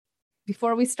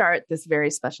Before we start this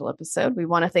very special episode, we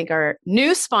want to thank our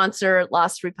new sponsor,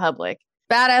 Lost Republic.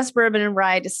 Badass bourbon and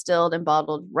rye distilled and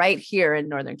bottled right here in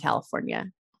Northern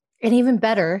California. And even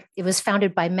better, it was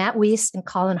founded by Matt Weiss and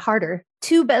Colin Harder,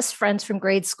 two best friends from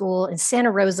grade school in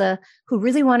Santa Rosa who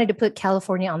really wanted to put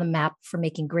California on the map for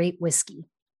making great whiskey.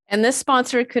 And this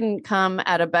sponsor couldn't come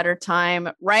at a better time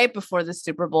right before the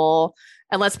Super Bowl.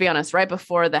 And let's be honest, right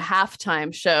before the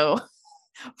halftime show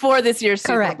for this year's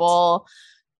Super Bowl.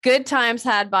 Good times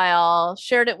had by all.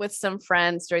 Shared it with some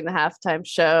friends during the halftime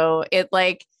show. It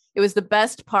was the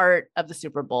best part of the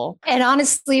Super Bowl. And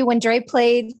honestly, when Dre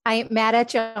played, I ain't mad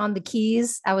at you on the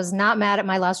keys. I was not mad at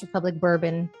my Lost Republic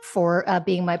bourbon for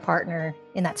being my partner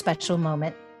in that special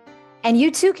moment. And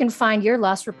you too can find your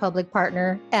Lost Republic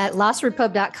partner at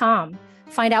lostrepub.com.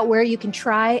 Find out where you can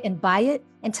try and buy it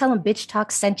and tell them Bitch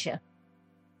Talk sent you.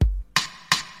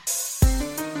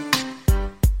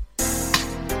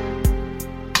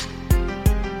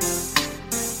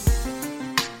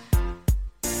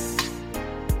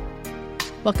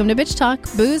 Welcome to Bitch Talk,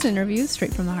 booze interviews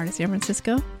straight from the heart of San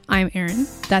Francisco. I'm Erin.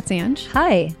 That's Ange.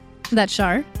 Hi. That's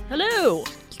Shar. Hello.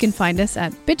 You can find us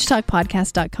at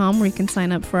bitchtalkpodcast.com where you can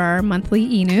sign up for our monthly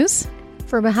e-news.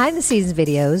 For behind-the-scenes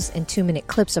videos and 2-minute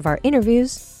clips of our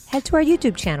interviews, head to our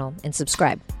YouTube channel and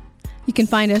subscribe. You can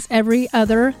find us every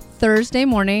other Thursday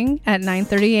morning at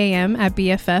 9:30 a.m. at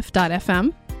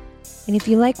bff.fm. And if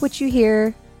you like what you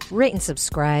hear, rate and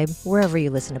subscribe wherever you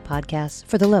listen to podcasts.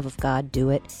 For the love of God, do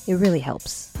it. It really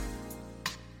helps.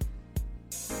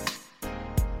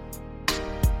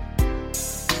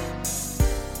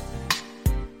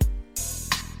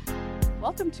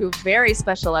 Welcome to a very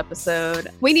special episode.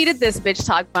 We needed this Bitch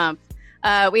Talk bump.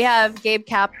 We have Gabe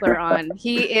Kapler on.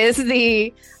 He is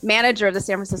the manager of the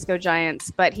San Francisco Giants,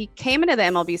 but he came into the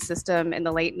MLB system in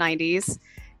the late 90s.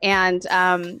 And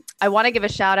I want to give a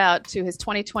shout out to his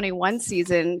 2021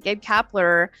 season. Gabe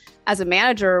Kapler, as a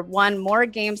manager, won more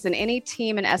games than any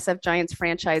team in SF Giants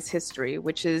franchise history,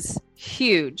 which is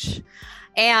huge.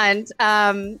 And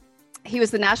he was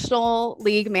the National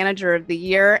League Manager of the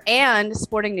Year and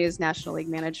Sporting News National League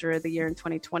Manager of the Year in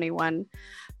 2021.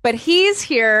 But he's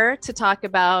here to talk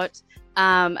about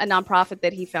a nonprofit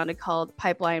that he founded called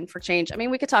Pipeline for Change. I mean,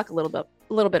 we could talk a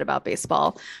little bit about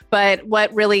baseball, but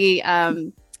what really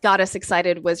got us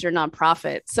excited was your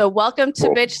nonprofit. So welcome to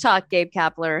Bitch Talk, Gabe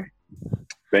Kapler.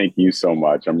 Thank you so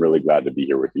much. I'm really glad to be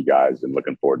here with you guys and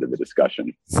looking forward to the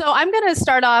discussion. So I'm going to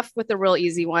start off with a real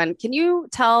easy one. Can you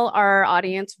tell our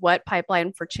audience what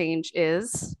Pipeline for Change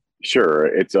is? Sure.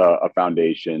 It's a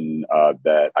foundation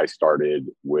that I started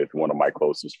with one of my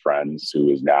closest friends who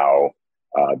is now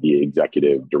the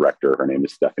executive director. Her name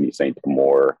is Stephanie St.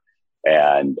 Amour.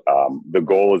 And the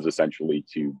goal is essentially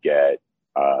to get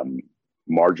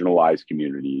marginalized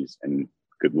communities, and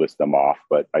could list them off,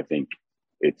 but I think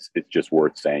it's just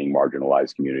worth saying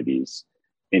marginalized communities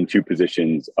into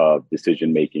positions of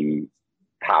decision-making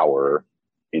power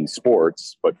in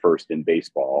sports, but first in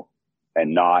baseball,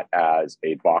 and not as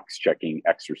a box-checking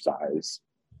exercise,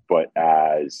 but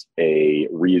as a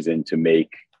reason to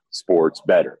make sports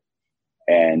better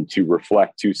and to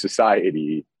reflect to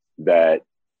society that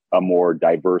a more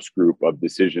diverse group of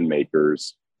decision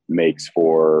makers makes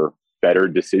for better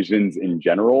decisions in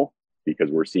general,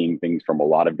 because we're seeing things from a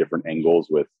lot of different angles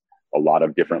with a lot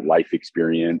of different life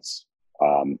experience.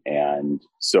 And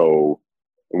so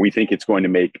we think it's going to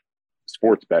make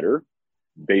sports better,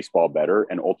 baseball better,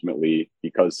 and ultimately,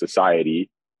 because society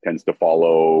tends to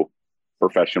follow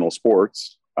professional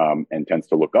sports and tends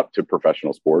to look up to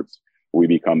professional sports, we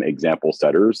become example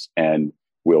setters, and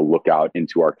we'll look out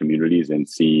into our communities and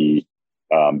see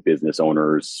business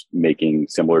owners making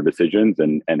similar decisions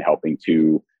and helping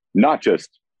to not just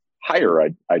hire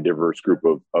a diverse group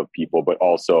of people, but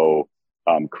also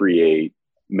create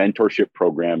mentorship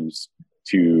programs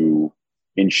to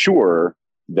ensure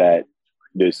that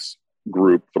this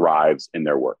group thrives in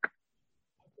their work.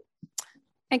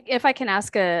 And if I can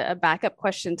ask a backup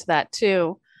question to that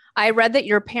too, I read that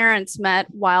your parents met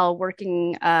while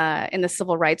working in the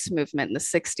civil rights movement in the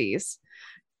 60s.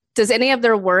 Does any of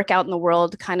their work out in the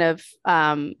world kind of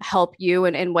help you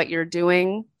in what you're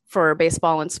doing for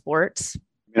baseball and sports?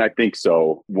 And I think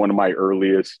so. One of my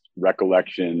earliest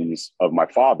recollections of my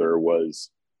father was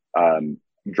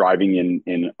driving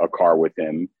in a car with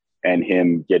him, and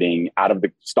him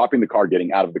stopping the car,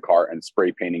 getting out of the car and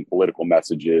spray painting political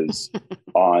messages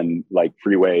on like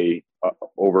freeway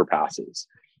overpasses.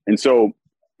 And so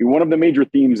one of the major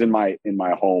themes in my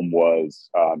home was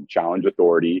challenge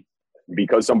authority.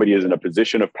 Because somebody is in a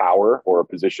position of power or a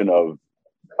position of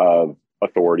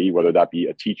authority, whether that be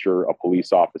a teacher, a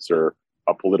police officer,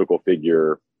 a political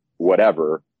figure,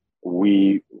 whatever,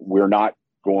 we're not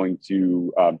going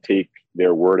to take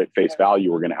their word at face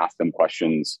value. We're going to ask them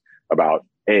questions about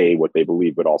what they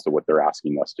believe, but also what they're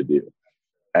asking us to do.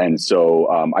 And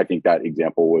so I think that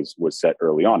example was set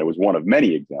early on. It was one of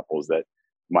many examples that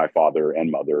my father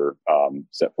and mother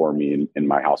set for me in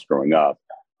my house growing up.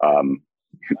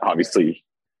 Obviously,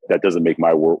 that doesn't make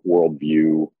my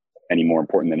worldview any more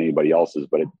important than anybody else's,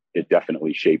 but it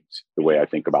definitely shaped the way I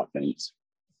think about things.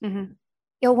 Mm-hmm.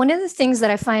 One of the things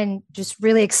that I find just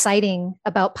really exciting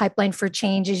about Pipeline for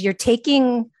Change is you're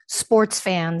taking sports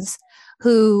fans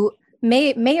who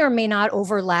may or may not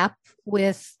overlap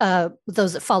with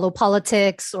those that follow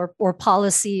politics or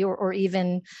policy or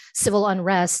even civil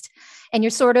unrest, and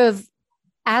you're sort of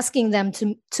asking them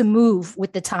to move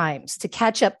with the times, to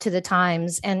catch up to the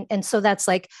times, and so that's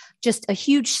like just a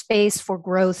huge space for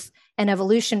growth and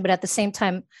evolution, but at the same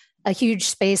time a huge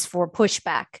space for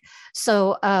pushback.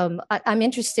 So I'm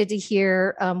interested to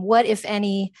hear what, if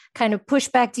any, kind of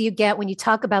pushback do you get when you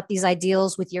talk about these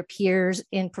ideals with your peers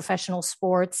in professional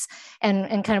sports,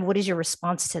 and kind of what is your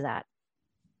response to that?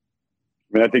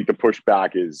 I mean, I think the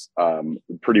pushback is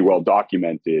pretty well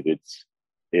documented.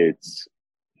 It's,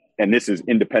 and this is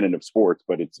independent of sports,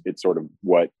 but it's sort of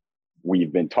what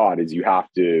we've been taught is you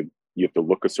have to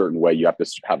look a certain way. You have to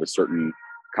have a certain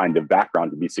kind of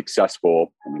background to be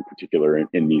successful, and in particular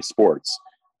in these sports.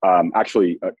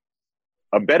 Actually,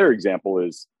 a better example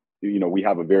is, we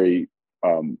have a very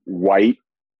white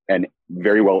and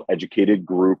very well educated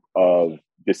group of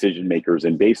decision makers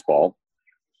in baseball.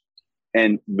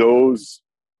 And those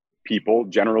people,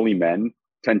 generally men,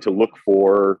 tend to look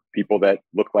for people that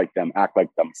look like them, act like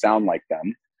them, sound like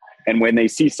them. And when they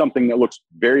see something that looks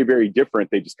very, very different,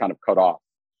 they just kind of cut off.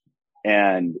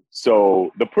 And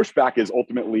so the pushback is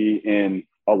ultimately in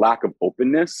a lack of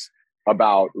openness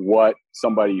about what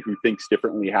somebody who thinks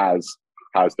differently has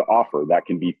to offer. That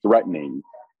can be threatening.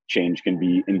 Change can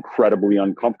be incredibly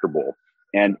uncomfortable.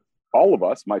 And all of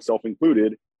us, myself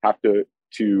included, have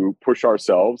to push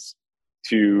ourselves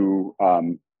to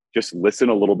just listen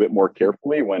a little bit more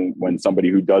carefully when somebody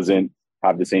who doesn't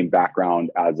have the same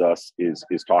background as us is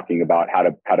talking about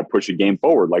how to push a game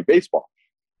forward, like baseball.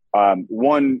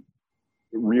 One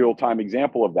real-time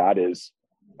example of that is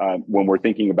when we're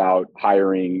thinking about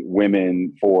hiring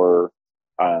women for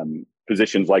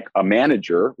positions like a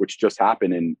manager, which just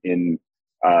happened in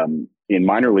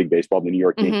minor league baseball. The New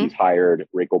York Yankees hired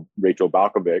Rachel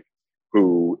Balkovec,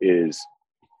 who is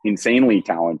insanely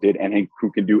talented and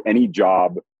who can do any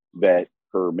job that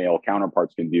her male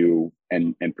counterparts can do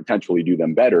and potentially do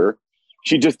them better.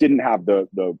 She just didn't have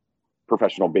the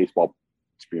professional baseball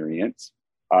experience.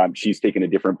 She's taken a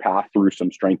different path through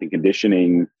some strength and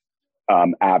conditioning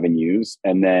avenues.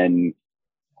 And then,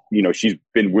 she's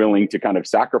been willing to kind of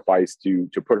sacrifice to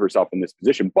put herself in this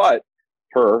position. But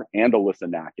her and Alyssa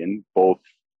Nacken, both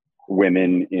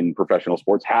women in professional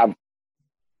sports, have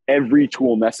every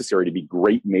tool necessary to be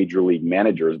great major league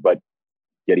managers. But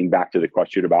getting back to the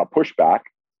question about pushback,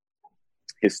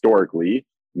 historically,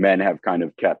 men have kind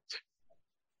of kept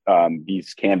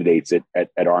these candidates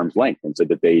at arm's length and said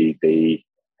that they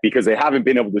because they haven't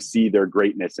been able to see their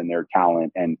greatness and their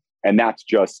talent. And that's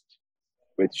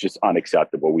it's just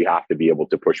unacceptable. We have to be able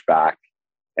to push back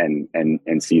and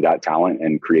see that talent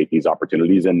and create these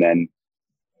opportunities, and then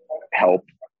help,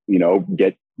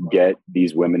 get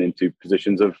these women into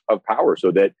positions of power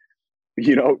so that,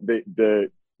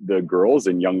 the girls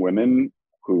and young women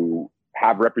who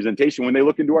have representation when they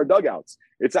look into our dugouts.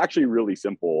 It's actually really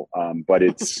simple, but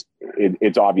it's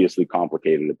obviously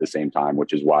complicated at the same time,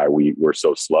 which is why we're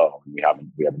so slow and we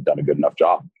haven't done a good enough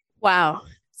job. Wow.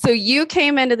 So you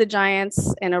came into the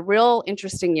Giants in a real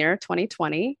interesting year,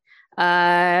 2020,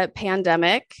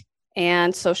 pandemic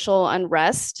and social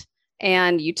unrest,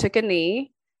 and you took a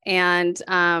knee. And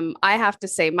I have to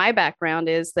say, my background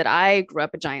is that I grew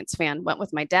up a Giants fan, went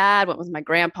with my dad, went with my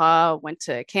grandpa, went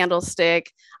to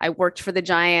Candlestick. I worked for the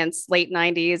Giants late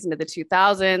 90s into the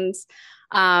 2000s.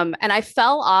 And I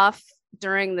fell off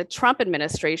during the Trump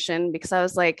administration because I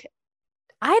was like,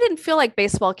 I didn't feel like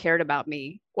baseball cared about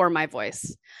me or my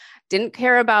voice. Didn't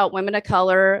care about women of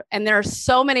color. And there are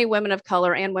so many women of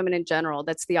color and women in general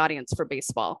that's the audience for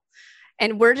baseball.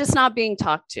 And we're just not being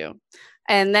talked to.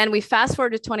 And then we fast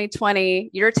forward to 2020,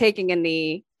 you're taking a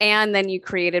knee, and then you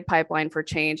created Pipeline for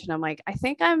Change. And I'm like, I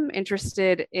think I'm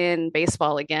interested in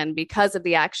baseball again because of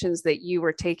the actions that you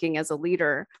were taking as a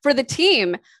leader for the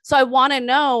team. So I want to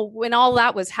know, when all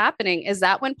that was happening, is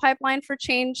that when Pipeline for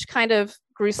Change kind of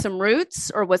grew some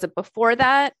roots, or was it before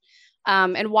that?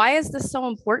 And why is this so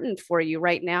important for you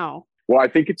right now? Well, I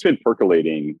think it's been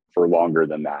percolating for longer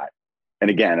than that. And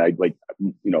again,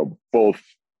 both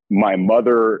my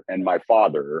mother and my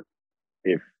father,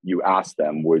 if you ask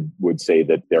them, would say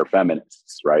that they're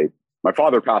feminists, right? My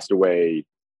father passed away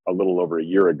a little over a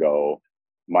year ago.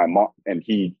 My mom, and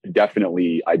he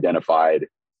definitely identified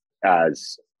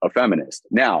as a feminist.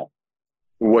 Now,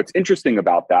 what's interesting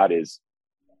about that is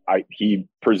he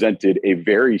presented a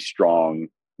very strong,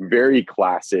 very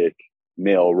classic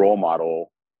male role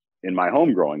model in my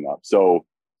home growing up. So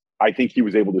I think he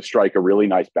was able to strike a really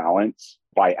nice balance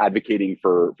by advocating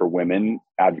for women,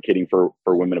 advocating for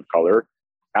women of color,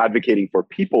 advocating for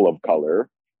people of color,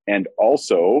 and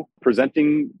also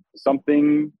presenting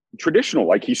something traditional.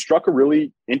 Like, he struck a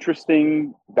really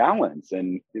interesting balance,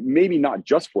 and maybe not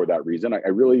just for that reason. I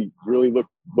really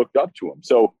looked up to him.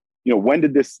 So, when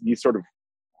did these sort of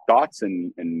thoughts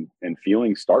and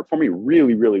feelings start for me?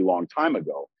 Really, really long time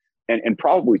ago. And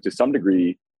probably to some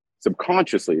degree,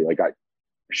 subconsciously,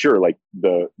 like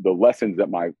the lessons that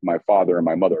my father and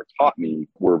my mother taught me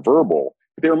were verbal,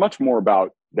 but they were much more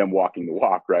about them walking the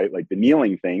walk, right? Like, the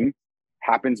kneeling thing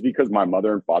happens because my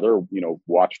mother and father,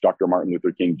 watched Dr. Martin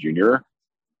Luther King Jr.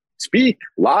 speak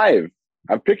live,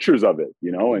 have pictures of it,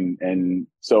 and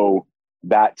so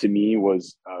that to me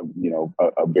was,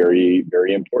 a very,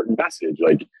 very important message.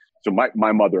 Like, so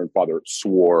my mother and father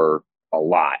swore a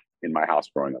lot in my house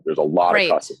growing up. There's a lot of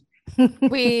cussing.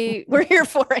 We're here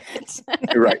for it.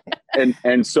 Right.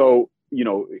 And so,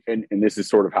 and this is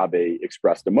sort of how they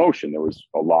expressed emotion. There was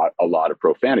a lot of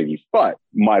profanity, but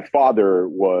my father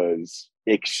was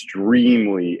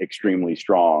extremely, extremely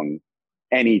strong.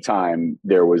 Anytime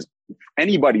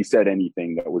anybody said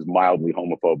anything that was mildly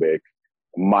homophobic,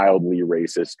 mildly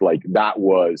racist, like, that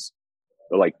was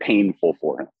like painful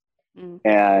for him.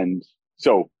 And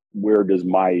so where does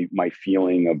my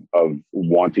feeling of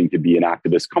wanting to be an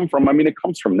activist come from? I mean, it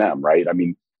comes from them, right? I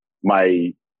mean,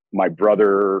 my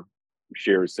brother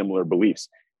shares similar beliefs.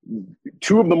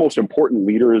 Two of the most important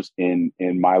leaders in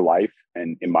my life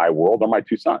and in my world are my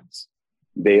two sons.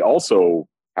 They also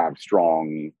have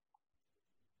strong,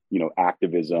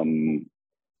 activism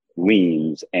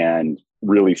leans and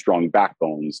really strong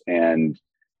backbones, and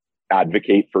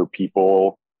advocate for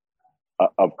people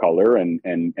of color and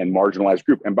marginalized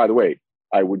group. And by the way,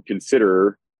 I would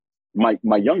consider my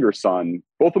younger son,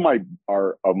 both of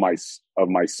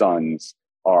my sons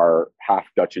are half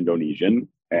Dutch Indonesian,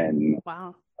 and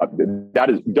wow, that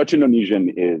is Dutch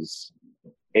Indonesian is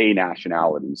a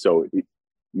nationality. So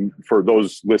for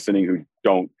those listening who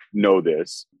don't know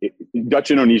this,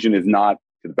 Dutch Indonesian is not,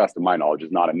 to the best of my knowledge,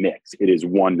 is not a mix. It is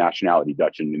one nationality,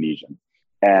 Dutch Indonesian.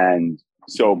 And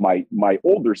so my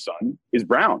older son is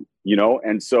brown,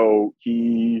 and so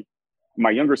my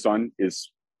younger son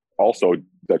is also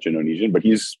Dutch Indonesian, but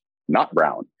he's not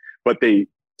brown. But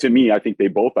to me, I think they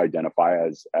both identify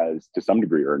as to some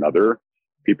degree or another,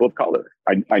 people of color.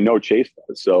 I know Chase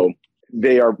does. So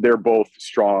they're both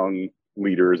strong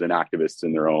leaders and activists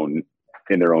in their own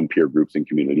peer groups and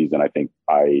communities. And I think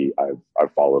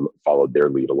I've followed their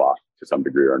lead a lot to some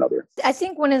degree or another. I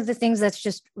think one of the things that's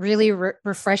just really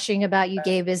refreshing about you,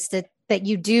 Gabe, is that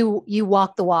you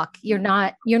walk the walk. You're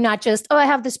not just, I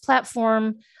have this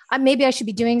platform, maybe I should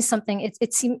be doing something.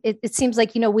 It seems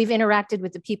like, we've interacted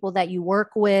with the people that you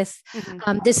work with.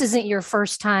 Mm-hmm. This isn't your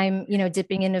first time,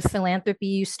 dipping into philanthropy.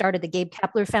 You started the Gabe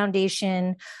Kapler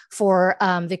Foundation for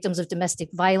victims of domestic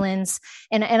violence.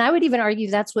 And I would even argue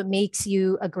that's what makes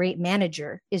you a great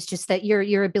manager, is just that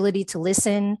your ability to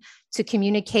listen, to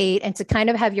communicate, and to kind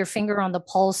of have your finger on the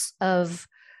pulse of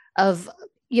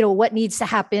what needs to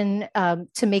happen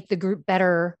to make the group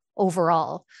better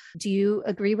overall. Do you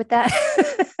agree with that?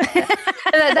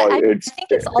 I think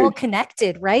it's all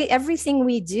connected, right? Everything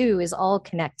we do is all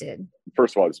connected.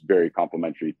 First of all, it's very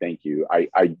complimentary. Thank you.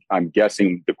 I'm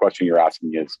guessing the question you're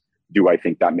asking is, do I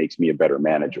think that makes me a better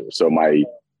manager? So my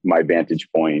vantage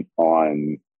point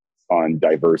on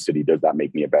diversity, does that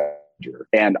make me a better manager?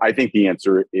 And I think the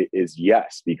answer is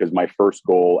yes, because my first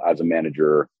goal as a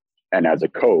manager and as a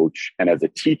coach and as a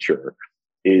teacher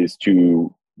is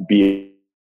to be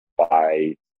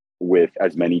with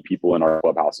as many people in our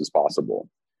clubhouse as possible.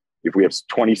 If we have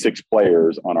 26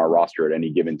 players on our roster at any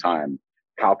given time,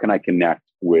 how can I connect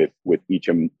with each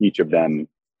of them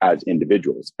as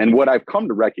individuals? And what I've come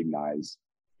to recognize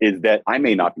is that I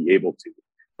may not be able to,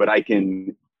 but I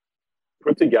can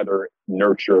put together,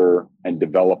 nurture, and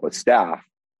develop a staff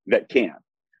that can.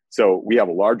 So we have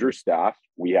a larger staff.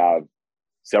 We have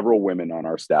several women on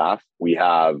our staff. We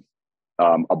have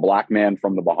a Black man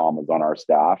from the Bahamas on our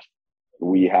staff.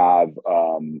 We have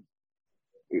a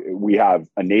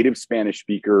native Spanish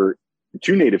speaker,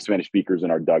 two native Spanish speakers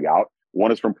in our dugout.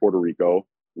 One is from Puerto Rico.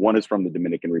 One is from the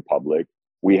Dominican Republic.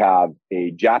 We have a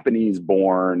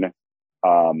Japanese-born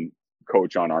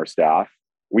coach on our staff.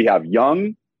 We have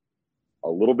young, a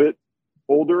little bit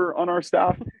older on our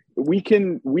staff. We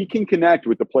can connect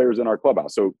with the players in our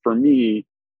clubhouse. So for me,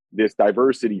 this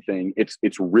diversity thing, it's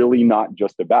really not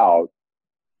just about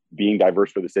being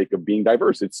diverse for the sake of being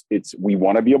diverse. It's we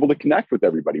want to be able to connect with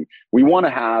everybody. We want to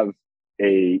have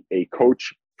a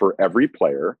coach for every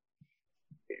player.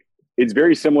 It's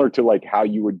very similar to like how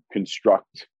you would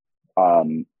construct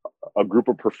a group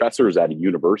of professors at a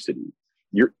university.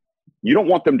 You don't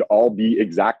want them to all be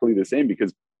exactly the same,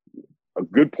 because a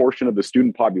good portion of the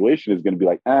student population is going to be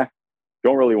like,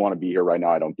 don't really want to be here right now.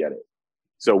 I don't get it.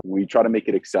 So we try to make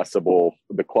it accessible,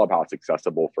 the clubhouse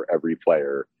accessible for every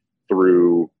player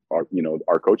through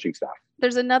our coaching staff.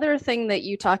 There's another thing that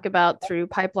you talk about through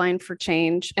Pipeline for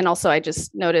Change. And also I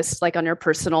just noticed, like, on your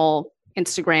personal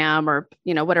Instagram or,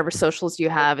 whatever socials you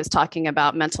have, is talking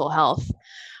about mental health.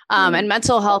 And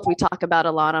mental health, we talk about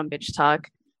a lot on Bitch Talk.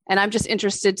 And I'm just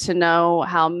interested to know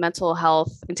how mental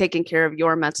health and taking care of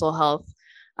your mental health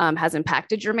has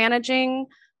impacted your managing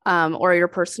or your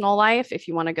personal life, if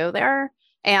you want to go there.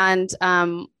 And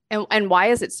why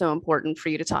is it so important for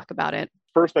you to talk about it?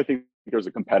 First, I think there's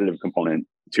a competitive component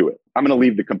to it. I'm going to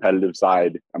leave the competitive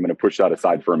side. I'm going to push that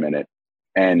aside for a minute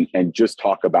and just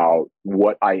talk about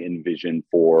what I envision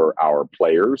for our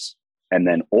players and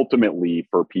then ultimately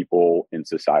for people in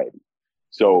society.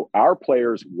 So our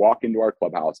players walk into our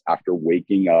clubhouse after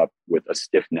waking up with a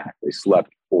stiff neck. They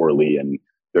slept poorly and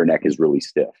their neck is really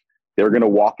stiff. They're going to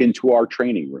walk into our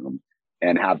training room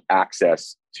and have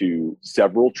access to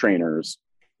several trainers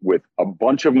with a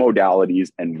bunch of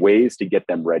modalities and ways to get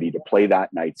them ready to play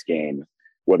that night's game,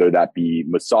 whether that be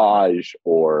massage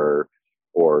or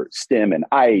stim and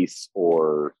ice,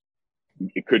 or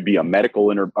it could be a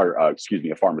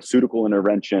a pharmaceutical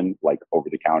intervention like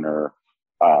over-the-counter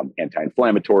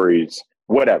anti-inflammatories,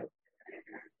 whatever.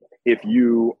 If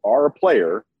you are a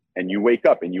player and you wake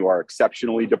up and you are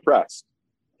exceptionally depressed,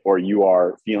 or you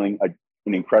are feeling an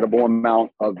incredible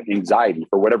amount of anxiety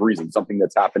for whatever reason, something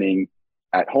that's happening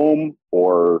at home,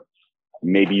 or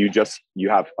maybe you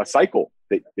have a cycle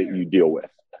that you deal with.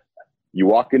 You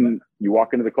walk into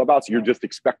the clubhouse, you're just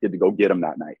expected to go get them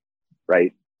that night,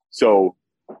 right? So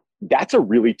that's a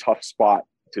really tough spot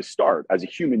to start as a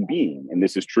human being. And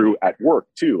this is true at work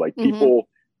too. Like people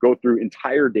go through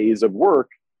entire days of work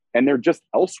and they're just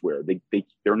elsewhere.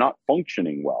 They're not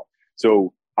functioning well.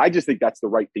 So I just think that's the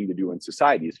right thing to do in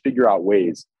society, is figure out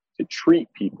ways to treat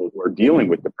people who are dealing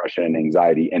with depression and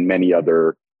anxiety and many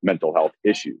other mental health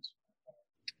issues.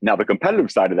 Now, the competitive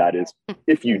side of that is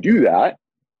if you do that,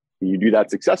 and you do that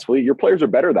successfully, your players are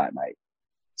better that night.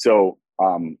 So,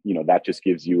 that just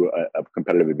gives you a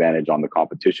competitive advantage on the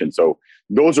competition. So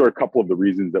those are a couple of the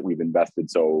reasons that we've invested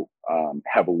so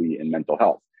heavily in mental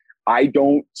health. I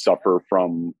don't suffer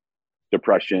from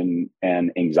depression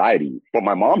and anxiety, but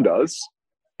my mom does.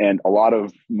 And a lot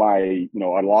of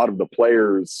the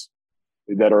players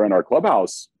that are in our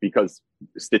clubhouse, because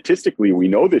statistically we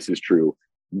know this is true,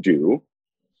 do.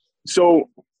 So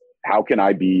how can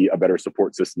I be a better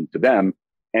support system to them?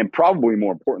 And probably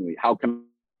more importantly, how can I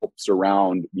help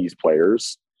surround these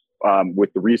players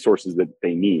with the resources that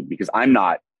they need? Because I'm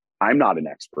not an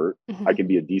expert. I can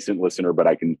be a decent listener, but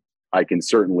I can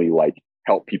certainly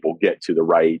help people get to the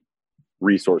right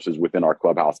resources within our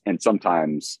clubhouse, and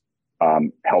sometimes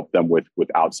help them with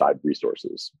outside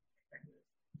resources.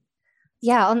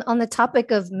 Yeah, on the topic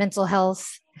of mental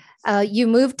health, you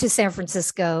moved to San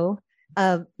Francisco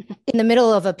in the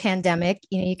middle of a pandemic.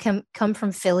 You come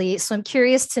from Philly, so I'm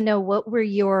curious to know what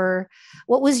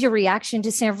was your reaction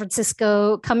to San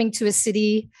Francisco, coming to a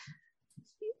city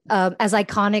as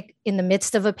iconic in the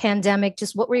midst of a pandemic?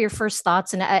 Just what were your first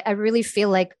thoughts? And I really feel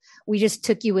like we just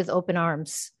took you with open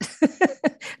arms.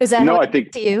 Is that how it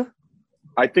felt to you?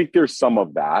 I think there's some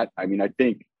of that. I mean, I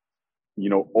think,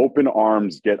 open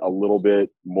arms get a little bit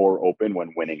more open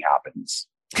when winning happens.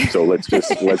 So let's just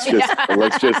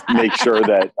make sure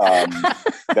that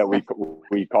that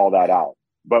we call that out.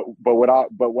 But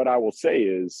what I will say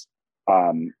is,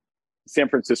 San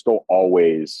Francisco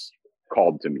always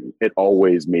called to me. It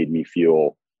always made me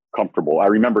feel comfortable. I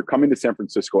remember coming to San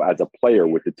Francisco as a player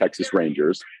with the Texas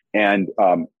Rangers, and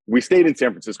we stayed in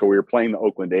San Francisco. We were playing the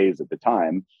Oakland A's at the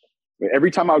time.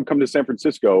 Every time I would come to San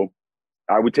Francisco,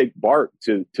 I would take Bart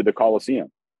to the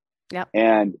Coliseum. Yep.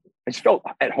 And I just felt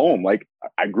at home. Like,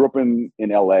 I grew up in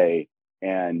LA,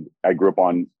 and I grew up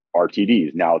on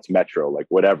RTDs. Now it's Metro,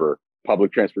 whatever,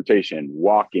 public transportation,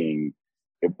 walking,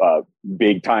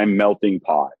 big time melting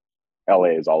pot.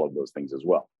 LA is all of those things as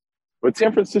well. But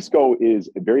San Francisco is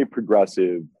a very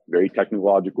progressive, very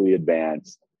technologically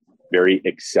advanced, very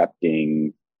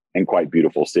accepting, and quite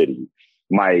beautiful city.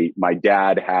 my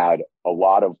dad had a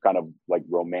lot of kind of like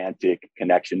romantic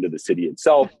connection to the city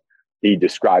itself. He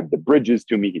described the bridges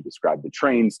to me. He described the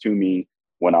trains to me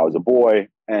when I was a boy.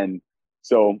 And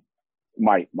so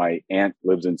my aunt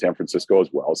lives in San Francisco as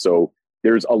well. So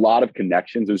there's a lot of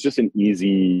connections. It was just an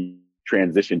easy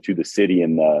transition to the city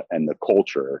and the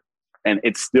culture. And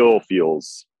it still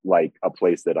feels like a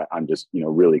place that I'm just,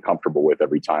 really comfortable with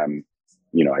every time,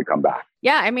 I come back.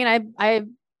 Yeah. I mean, I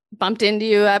bumped into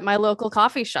you at my local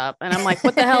coffee shop and I'm like,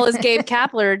 what the hell is Gabe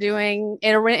Kapler doing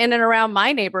in and around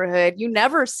my neighborhood? You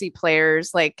never see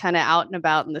players like kind of out and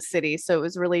about in the city. So it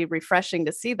was really refreshing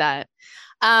to see that.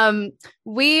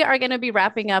 We are going to be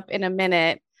wrapping up in a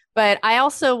minute, but I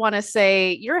also want to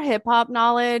say your hip hop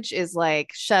knowledge is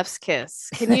like chef's kiss.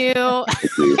 Can you,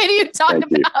 can you talk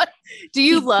about, do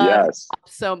you love yes.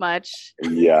 so much?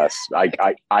 Yes.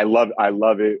 I love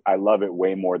it. I love it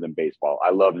way more than baseball.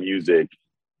 I love music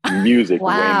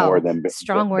wow. way more than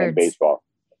strong than words. Baseball.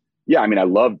 Yeah, I mean, I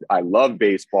love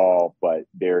baseball, but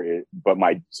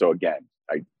again,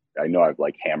 I know I've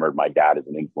like hammered my dad as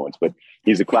an influence, but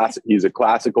he's a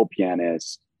classical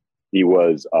pianist. He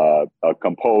was a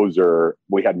composer.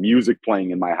 We had music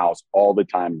playing in my house all the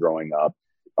time growing up,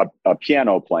 a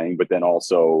piano playing, but then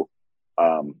also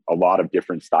a lot of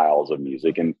different styles of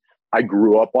music. And I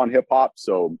grew up on hip hop,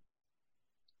 so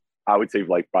I would say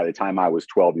like by the time I was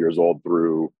 12 years old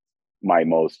through my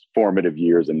most formative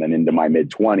years and then into my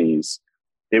mid-20s,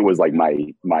 it was like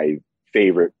my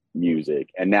favorite music.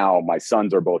 And now my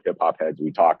sons are both hip hop heads.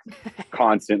 We talk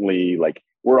constantly, like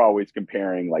we're always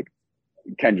comparing like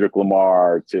Kendrick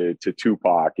Lamar to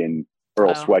Tupac and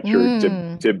Earl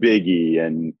Sweatshirt to Biggie.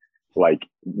 And like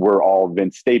we're all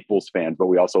Vince Staples fans, but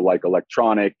we also like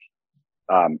electronic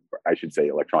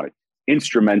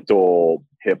instrumental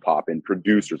hip hop and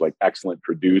producers, like excellent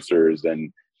producers.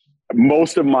 And one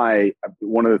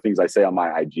of the things I say on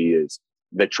my IG is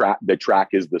the track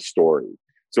is the story.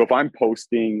 So if I'm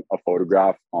posting a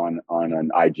photograph on an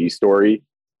IG story,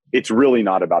 it's really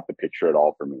not about the picture at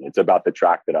all for me. It's about the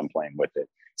track that I'm playing with it.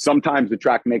 Sometimes the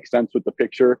track makes sense with the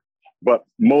picture, but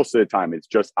most of the time it's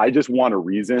just, I just want a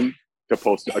reason to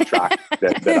post a track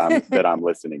that I'm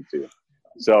listening to.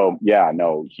 So yeah,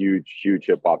 no, huge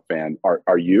hip hop fan.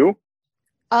 Are you?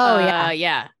 Oh yeah.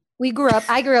 Yeah.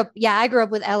 I grew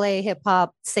up with LA hip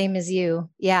hop, same as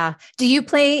you. Yeah. Do you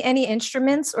play any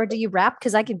instruments or do you rap?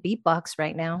 Because I can beatbox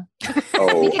right now.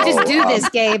 We can just do this,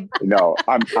 Gabe. No,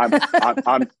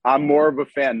 I'm more of a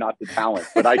fan, not the talent,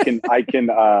 but I can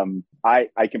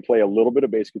play a little bit of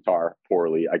bass guitar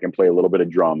poorly. I can play a little bit of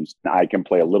drums. I can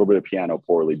play a little bit of piano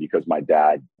poorly because my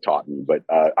dad taught me. But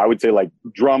I would say like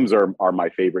drums are my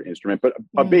favorite instrument, but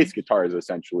a bass guitar is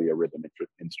essentially a rhythm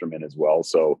instrument as well.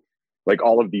 So like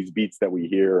all of these beats that we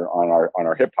hear on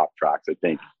our hip hop tracks, I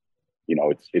think,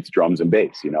 it's drums and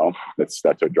bass, that's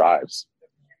what drives.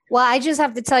 Well, I just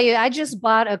have to tell you, I just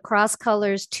bought a Cross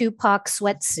Colors Tupac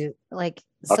sweatsuit.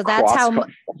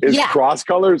 Cross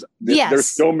Colors? Yes. They're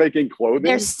still making clothing?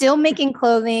 They're still making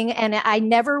clothing. And I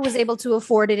never was able to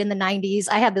afford it in the 90s.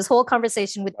 I had this whole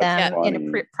conversation with them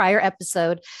in a prior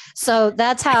episode. So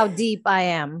that's how deep I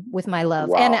am with my love.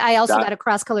 Wow. And I also got a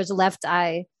Cross Colors Left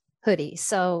Eye hoodie.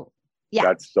 So yeah,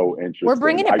 that's so interesting. We're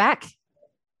bringing it back.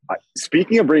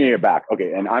 Speaking of bringing it back,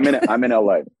 okay, and I'm in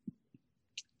LA.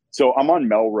 So I'm on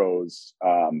Melrose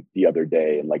the other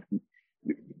day, and like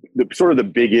the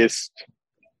biggest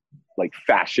like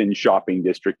fashion shopping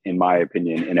district in my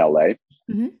opinion in LA.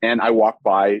 Mm-hmm. And I walk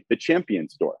by the Champion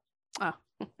store,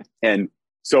 and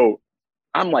so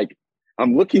I'm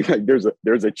looking like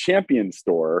there's a Champion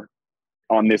store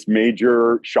on this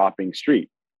major shopping street.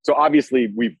 So obviously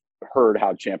we've heard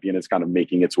how Champion is kind of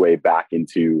making its way back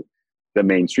into the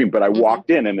mainstream, but I walked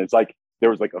in and it's like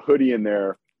there was like a hoodie in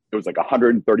there. It was like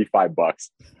 $135,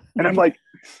 and I'm like,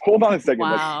 hold on a second.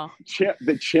 Wow. Like,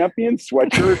 the Champion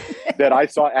sweatshirt that I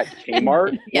saw at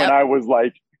Kmart when I was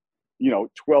like,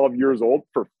 12 years old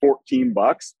for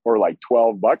 $14 or like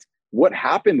 $12. What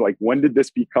happened? Like, when did this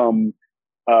become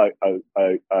a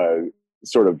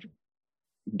sort of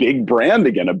big brand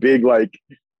again? A big like.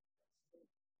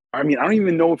 I mean, I don't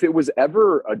even know if it was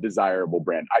ever a desirable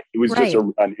brand. It was just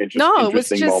an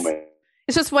interesting moment.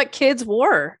 It's just what kids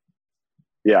wore.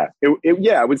 Yeah,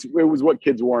 it was what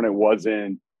kids wore, and it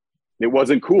wasn't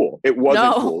cool. It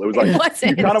wasn't cool. It was like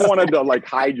you kind of wanted to like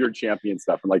hide your Champion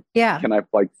stuff and like, can I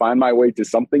like find my way to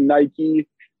something Nike?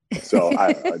 So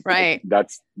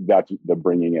that's the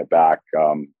bringing it back.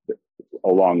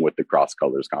 Along with the Cross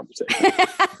Colors conversation.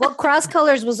 Well, Cross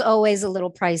Colors was always a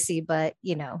little pricey, but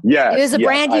it was a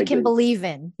brand you can believe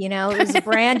in. It was a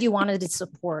brand you wanted to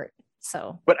support.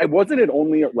 So, but wasn't it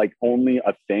only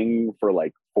a thing for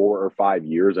like 4 or 5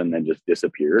 years and then just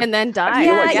disappeared? And then died.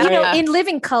 yeah, like- you know, Yeah. in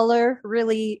Living Color,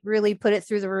 really, really put it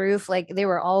through the roof. Like they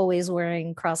were always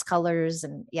wearing cross colors,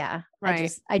 and yeah,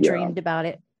 Right. I dreamed about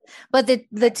it. But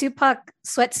the Tupac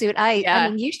sweatsuit, I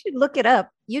mean, you should look it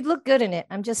up. You'd look good in it.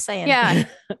 I'm just saying. Yeah.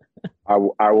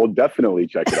 I will definitely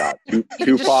check it out.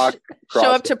 Tupac,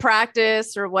 Show up to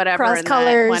practice or whatever. Cross in that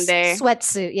colors, one day.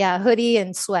 sweatsuit. Yeah, hoodie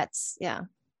and sweats. Yeah.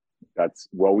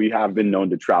 We have been known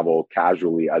to travel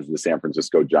casually as the San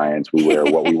Francisco Giants. We wear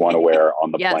what we want to wear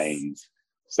on the Yes. planes.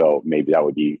 So maybe that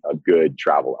would be a good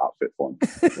travel outfit for them.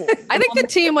 I think the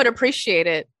team would appreciate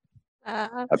it.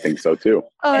 I think so too.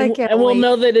 Oh, I And, can't and we'll wait.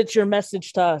 know that it's your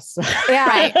message to us. Yeah.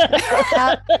 Right.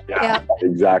 Yeah.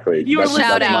 Exactly. You were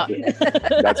shout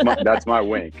that's that's my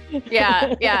wink.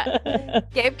 Yeah.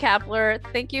 Gabe Kapler,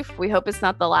 thank you. We hope it's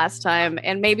not the last time,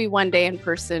 and maybe one day in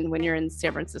person when you're in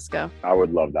San Francisco. I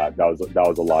would love that. That was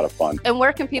a lot of fun. And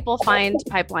where can people find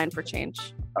Pipeline for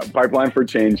Change?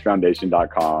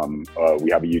 PipelineForChangeFoundation.com.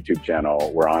 We have a YouTube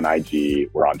channel. We're on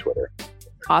IG. We're on Twitter.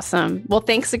 Awesome. Well,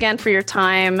 thanks again for your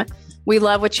time. We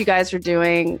love what you guys are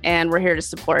doing, and we're here to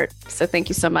support. So thank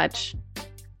you so much.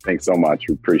 Thanks so much.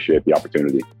 We appreciate the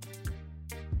opportunity.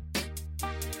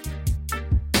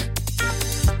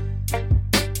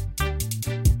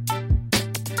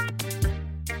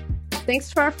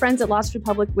 Thanks to our friends at Lost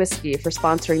Republic Whiskey for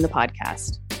sponsoring the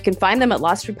podcast. You can find them at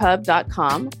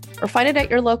lostrepublic.com or find it at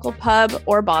your local pub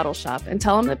or bottle shop and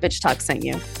tell them that Bitch Talk sent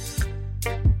you.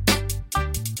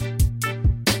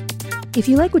 If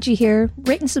you like what you hear,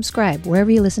 rate and subscribe wherever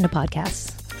you listen to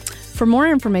podcasts. For more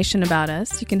information about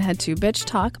us, you can head to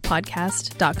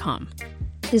bitchtalkpodcast.com.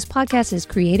 This podcast is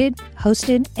created,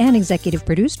 hosted, and executive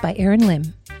produced by Aaron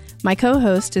Lim. My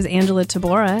co-host is Angela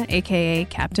Tabora, aka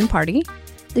Captain Party.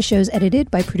 The show's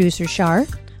edited by producer Shar.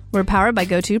 We're powered by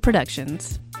GoTo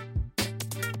Productions.